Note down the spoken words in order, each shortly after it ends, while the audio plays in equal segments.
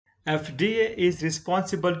FDA is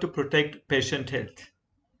responsible to protect patient health,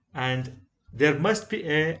 and there must be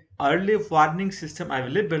a early warning system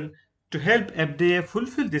available to help FDA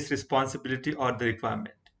fulfill this responsibility or the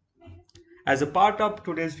requirement. As a part of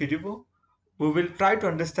today's video, we will try to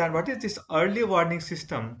understand what is this early warning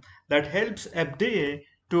system that helps FDA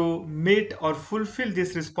to meet or fulfill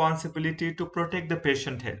this responsibility to protect the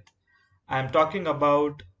patient health. I am talking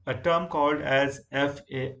about a term called as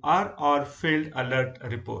FAR or Field Alert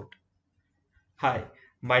Report. Hi,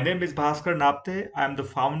 my name is Bhaskar Napte. I am the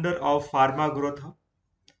founder of Pharma Growth Hub,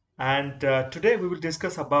 and today we will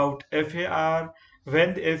discuss about FAR,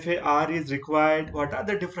 when the FAR is required, what are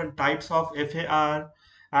the different types of FAR,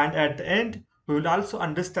 and at the end we will also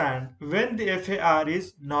understand when the FAR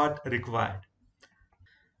is not required.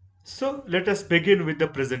 So let us begin with the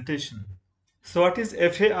presentation. So what is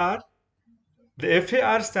FAR? The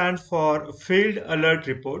FAR stands for Field Alert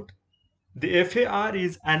Report. The FAR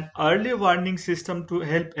is an early warning system to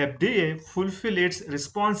help FDA fulfill its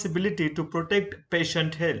responsibility to protect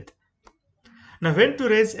patient health. Now, when to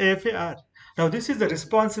raise a FAR? Now, this is the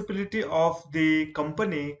responsibility of the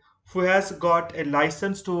company who has got a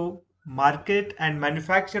license to market and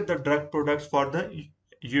manufacture the drug products for the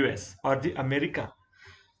US or the America.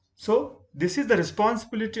 So, this is the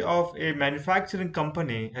responsibility of a manufacturing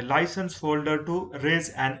company, a license holder, to raise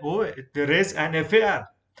an FAR.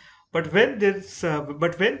 But when this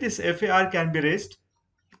FAR can be raised,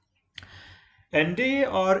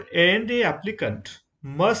 NDA or ANDA applicant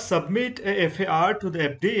must submit a FAR to the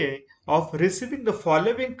FDA of receiving the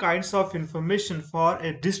following kinds of information for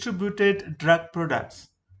a distributed drug products.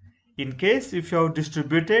 In case if you have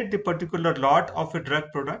distributed the particular lot of a drug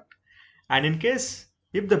product, and in case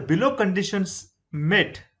if the below conditions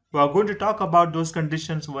met, we are going to talk about those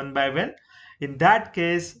conditions one by one. In that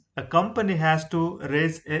case, a company has to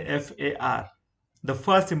raise a FAR. The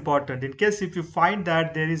first important, in case if you find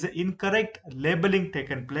that there is an incorrect labeling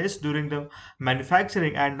taken place during the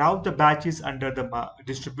manufacturing and now the batch is under the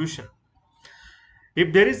distribution.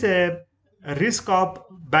 If there is a risk of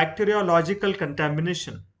bacteriological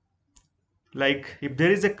contamination, like if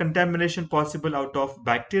there is a contamination possible out of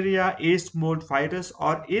bacteria, yeast, mold, virus,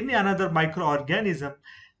 or any another microorganism,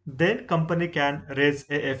 then company can raise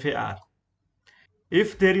a FAR.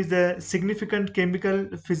 If there is a significant chemical,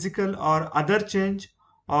 physical, or other change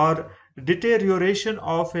or deterioration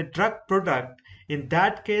of a drug product, in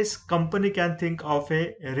that case, company can think of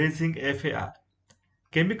a raising FAR.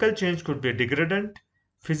 Chemical change could be a degradant.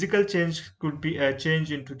 Physical change could be a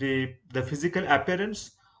change into the physical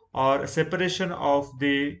appearance or a separation of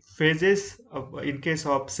the phases in case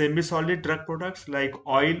of semi-solid drug products like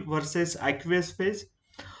oil versus aqueous phase.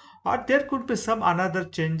 Or there could be some another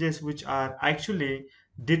changes which are actually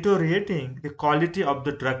deteriorating the quality of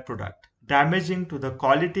the drug product, damaging to the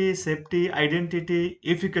quality, safety, identity,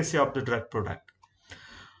 efficacy of the drug product.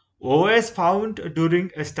 OS found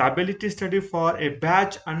during a stability study for a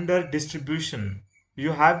batch under distribution.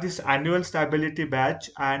 You have this annual stability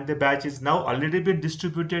batch and the batch is now already been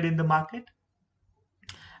distributed in the market.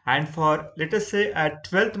 And for let us say at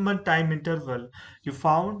 12th month time interval, you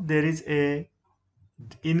found there is a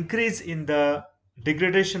increase in the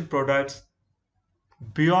degradation products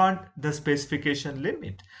beyond the specification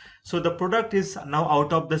limit. So the product is now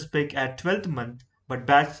out of the spec at 12th month, but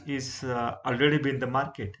batch is already been in the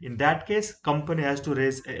market. In that case, company has to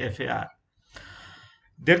raise a FAR.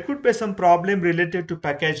 There could be some problem related to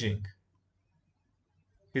packaging,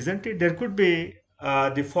 isn't it? There could be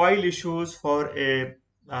the foil issues for a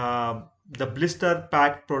the blister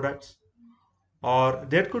pack products, or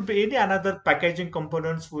there could be any another packaging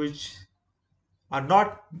components which are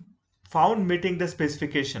not found meeting the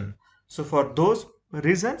specification. So for those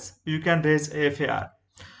reasons, you can raise a FAR.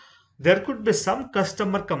 There could be some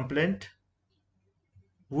customer complaint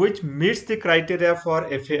which meets the criteria for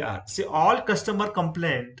FAR. See, all customer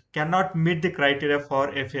complaint cannot meet the criteria for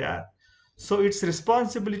FAR. So it's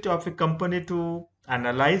responsibility of a company to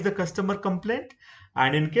analyze the customer complaint,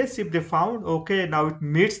 and in case if they found okay, now it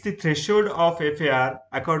meets the threshold of FAR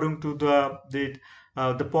according to the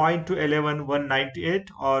point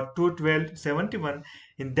 211,198 or 212,71.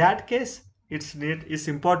 In that case, it's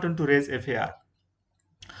important to raise FAR.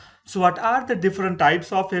 So what are the different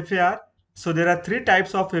types of FAR? So there are three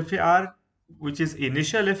types of FAR, which is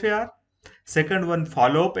initial FAR, second one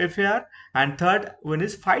follow-up FAR, and third one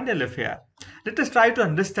is final FAR. Let us try to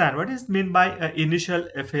understand what is meant by initial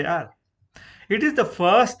FAR. It is the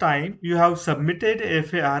first time you have submitted a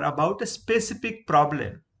FAR about a specific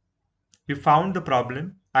problem. We found the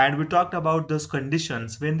problem and we talked about those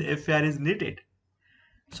conditions when the FAR is needed.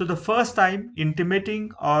 So the first time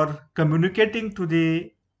intimating or communicating to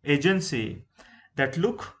the agency that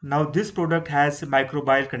look, now this product has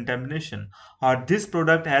microbial contamination, or this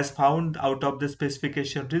product has found out of the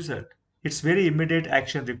specification result. It's very immediate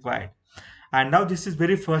action required. And now this is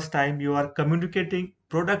very first time you are communicating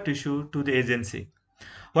product issue to the agency.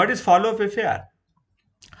 What is follow-up FAR?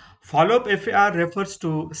 Follow-up FAR refers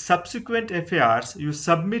to subsequent FARs you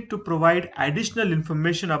submit to provide additional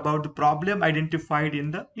information about the problem identified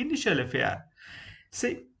in the initial FAR.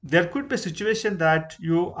 See, there could be a situation that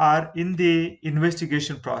you are in the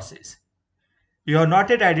investigation process. You have not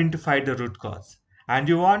yet identified the root cause and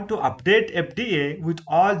you want to update FDA with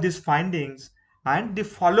all these findings, and the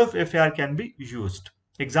follow-up FAR can be used.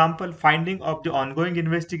 Example, finding of the ongoing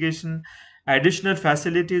investigation, additional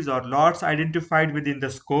facilities or lots identified within the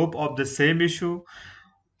scope of the same issue,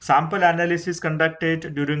 sample analysis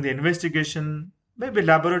conducted during the investigation, maybe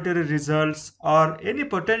laboratory results or any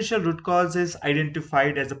potential root causes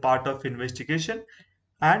identified as a part of investigation,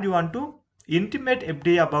 and you want to intimate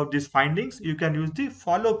FDA about these findings, you can use the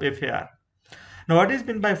follow-up FAR. Now, what is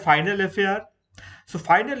meant by final FAR? So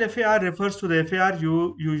final FAR refers to the FAR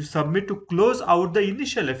you submit to close out the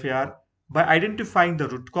initial FAR by identifying the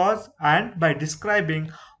root cause and by describing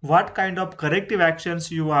what kind of corrective actions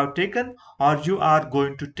you have taken or you are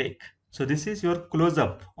going to take. So this is your close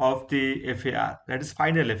up of the FAR, that is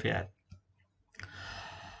final FAR.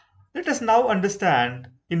 Let us now understand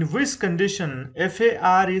in which condition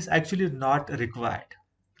FAR is actually not required.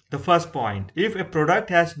 The first point, if a product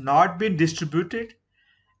has not been distributed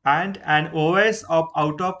and an OS of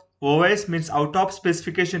out of OS means out of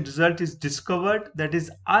specification result is discovered that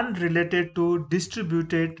is unrelated to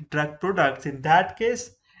distributed drug products, in that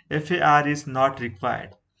case FAR is not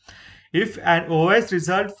required. If an OS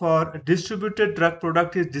result for a distributed drug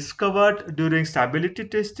product is discovered during stability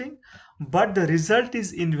testing but the result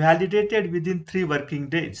is invalidated within 3 working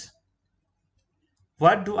days.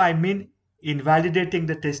 What do I mean invalidating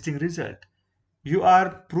the testing result? You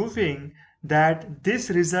are proving that this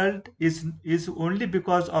result is only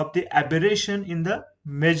because of the aberration in the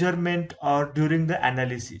measurement or during the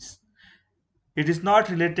analysis. It is not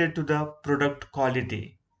related to the product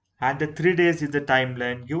quality, and the 3 days is the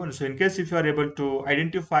timeline given. So in case if you are able to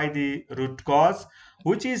identify the root cause,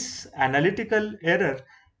 which is analytical error,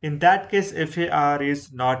 in that case FAR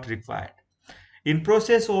is not required. In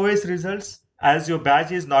process OS results, as your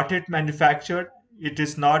batch is not yet manufactured, it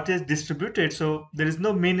is not yet distributed, so there is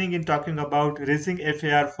no meaning in talking about raising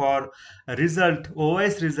FAR for a result,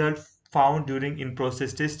 OS result found during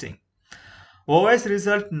in-process testing. OS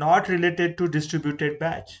result not related to distributed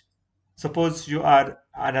batch. Suppose you are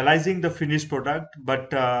analyzing the finished product,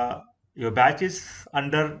 but your batch is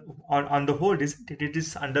on the hold, isn't it? It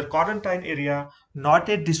is under quarantine area, not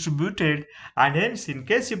yet distributed, and hence, in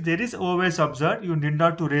case if there is OS observed, you need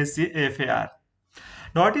not to raise the FAR.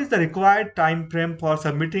 Now, what is the required time frame for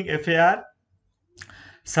submitting FAR?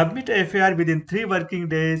 Submit a FAR within 3 working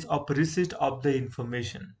days of receipt of the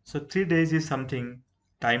information. So 3 days is something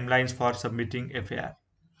timelines for submitting FAR.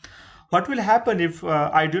 What will happen if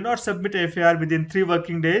I do not submit FAR within 3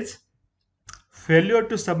 working days? Failure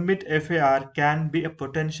to submit FAR can be a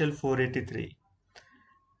potential 483.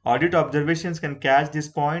 Audit observations can catch this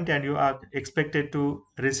point and you are expected to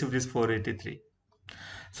receive this 483.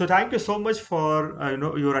 So thank you so much for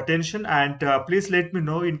your attention, and please let me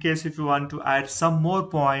know in case if you want to add some more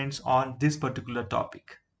points on this particular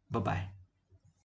topic. Bye bye.